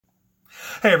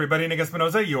Hey everybody, Nick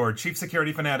Espinosa, your Chief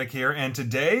Security Fanatic here, and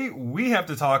today we have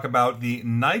to talk about the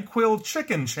Nyquil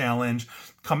Chicken challenge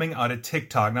coming out of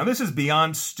TikTok. Now this is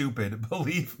beyond stupid,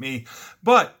 believe me,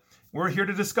 but we're here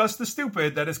to discuss the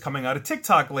stupid that is coming out of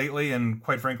TikTok lately, and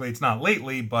quite frankly, it's not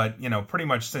lately, but, pretty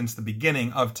much since the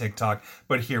beginning of TikTok,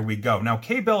 but here we go. Now,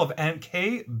 K-Bell of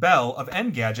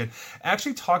Engadget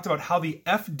actually talked about how the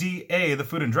FDA, the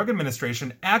Food and Drug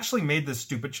Administration, actually made this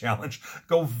stupid challenge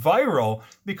go viral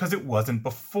because it wasn't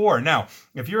before. Now,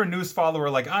 if you're a news follower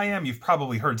like I am, you've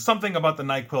probably heard something about the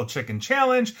Nyquil Chicken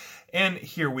challenge, and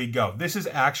here we go. This is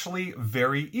actually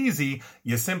very easy.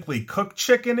 You simply cook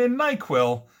chicken in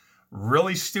Nyquil.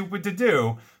 Really stupid to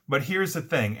do, but here's the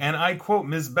thing, and I quote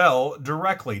Ms. Bell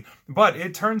directly, but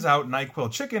it turns out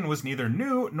Nyquil Chicken was neither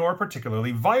new nor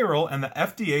particularly viral, and the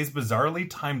FDA's bizarrely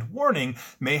timed warning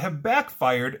may have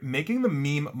backfired, making the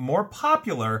meme more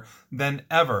popular than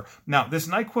ever. Now, this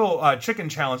Nyquil Chicken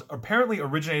challenge apparently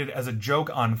originated as a joke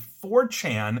on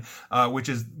 4chan, which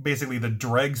is basically the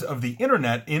dregs of the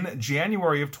internet, in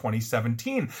January of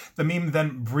 2017. The meme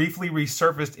then briefly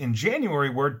resurfaced in January,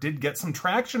 where it did get some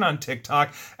traction on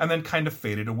TikTok and then kind of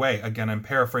faded away. Again, I'm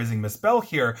paraphrasing Miss Bell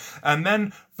here. And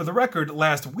then, for the record,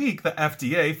 last week, the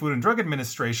FDA, Food and Drug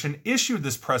Administration, issued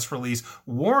this press release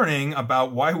warning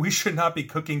about why we should not be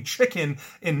cooking chicken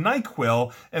in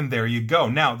Nyquil, and there you go.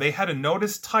 Now, they had a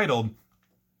notice titled,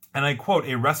 and I quote,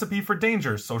 "A recipe for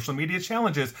danger, social media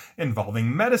challenges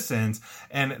involving medicines."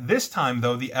 And this time,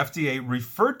 though, the FDA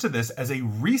referred to this as a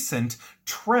recent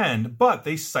trend, but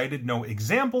they cited no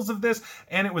examples of this,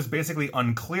 and it was basically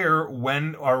unclear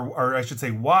when, or I should say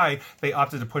why, they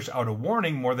opted to push out a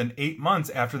warning more than 8 months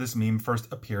after this meme first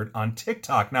appeared on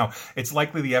TikTok. Now, it's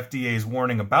likely the FDA's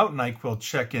warning about Nyquil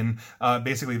Chicken,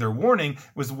 basically their warning,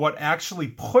 was what actually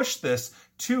pushed this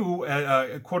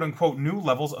to quote-unquote new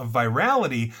levels of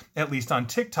virality, at least on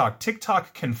TikTok.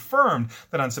 TikTok confirmed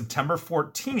that on September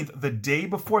 14th, the day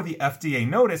before the FDA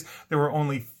notice, there were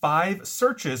only 5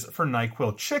 searches for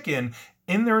Nyquil Chicken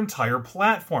in their entire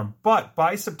platform. But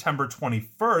by September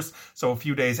 21st, so a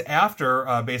few days after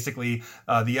the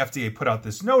FDA put out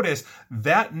this notice,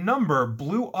 that number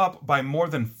blew up by more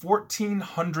than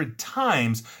 1,400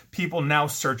 times, people now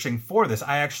searching for this.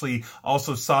 I actually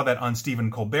also saw that on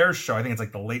Stephen Colbert's show. I think it's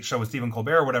like the Late Show with Stephen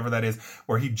Colbert or whatever that is,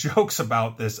 where he jokes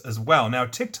about this as well. Now,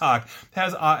 TikTok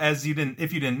has,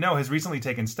 if you didn't know, has recently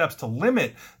taken steps to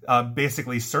limit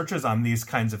basically searches on these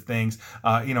kinds of things,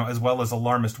 as well as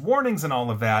alarmist warnings and all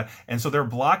of that. And so they're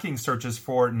blocking searches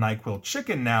for Nyquil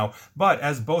Chicken now. But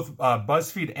as both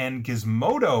BuzzFeed and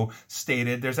Gizmodo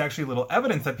stated, there's actually little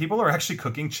evidence that people are actually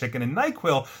cooking chicken in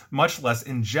Nyquil, much less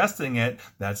ingesting it.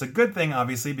 That's a good thing,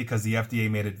 obviously, because the FDA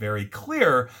made it very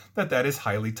clear that that is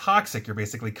highly toxic. You're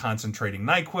basically concentrating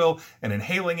Nyquil and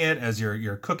inhaling it as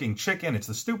you're cooking chicken. It's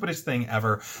the stupidest thing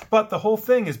ever. But the whole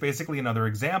thing is basically another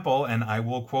example, and I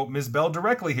will quote Ms. Bell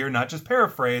directly here, not just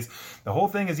paraphrase. The whole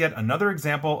thing is yet another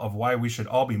example of why we should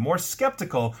all be more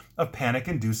skeptical of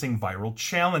panic-inducing viral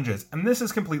challenges. And this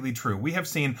is completely true. We have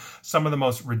seen some of the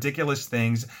most ridiculous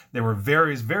things. There were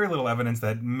very little evidence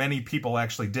that many people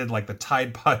actually did, like the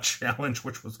Tide Pod challenge,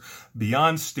 which was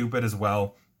beyond stupid as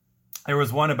well. There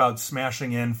was one about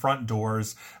smashing in front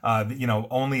doors.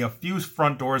 Only a few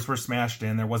front doors were smashed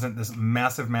in. There wasn't this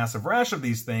massive rash of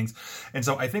these things. And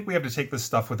so I think we have to take this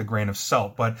stuff with a grain of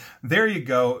salt. But there you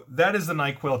go. That is the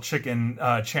Nyquil Chicken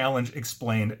challenge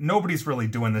explained. Nobody's really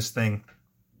doing this thing.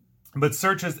 But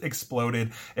searches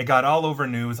exploded. It got all over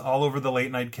news, all over the late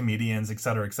night comedians,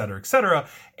 etc., etc., etc.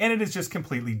 And it is just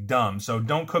completely dumb. So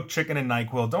don't cook chicken in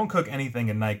Nyquil. Don't cook anything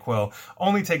in Nyquil.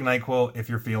 Only take Nyquil if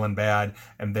you're feeling bad.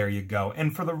 And there you go.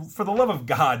 And for the love of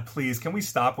God, please, can we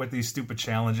stop with these stupid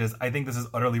challenges? I think this is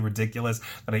utterly ridiculous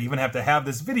that I even have to have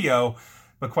this video.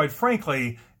 But quite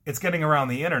frankly, it's getting around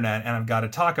the internet, and I've got to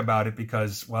talk about it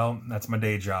because, well, that's my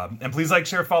day job. And please like,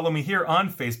 share, follow me here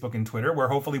on Facebook and Twitter, where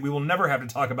hopefully we will never have to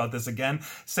talk about this again.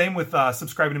 Same with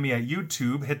subscribing to me at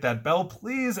YouTube. Hit that bell,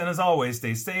 please. And as always,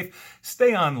 stay safe,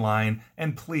 stay online,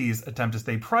 and please attempt to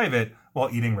stay private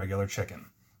while eating regular chicken.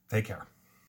 Take care.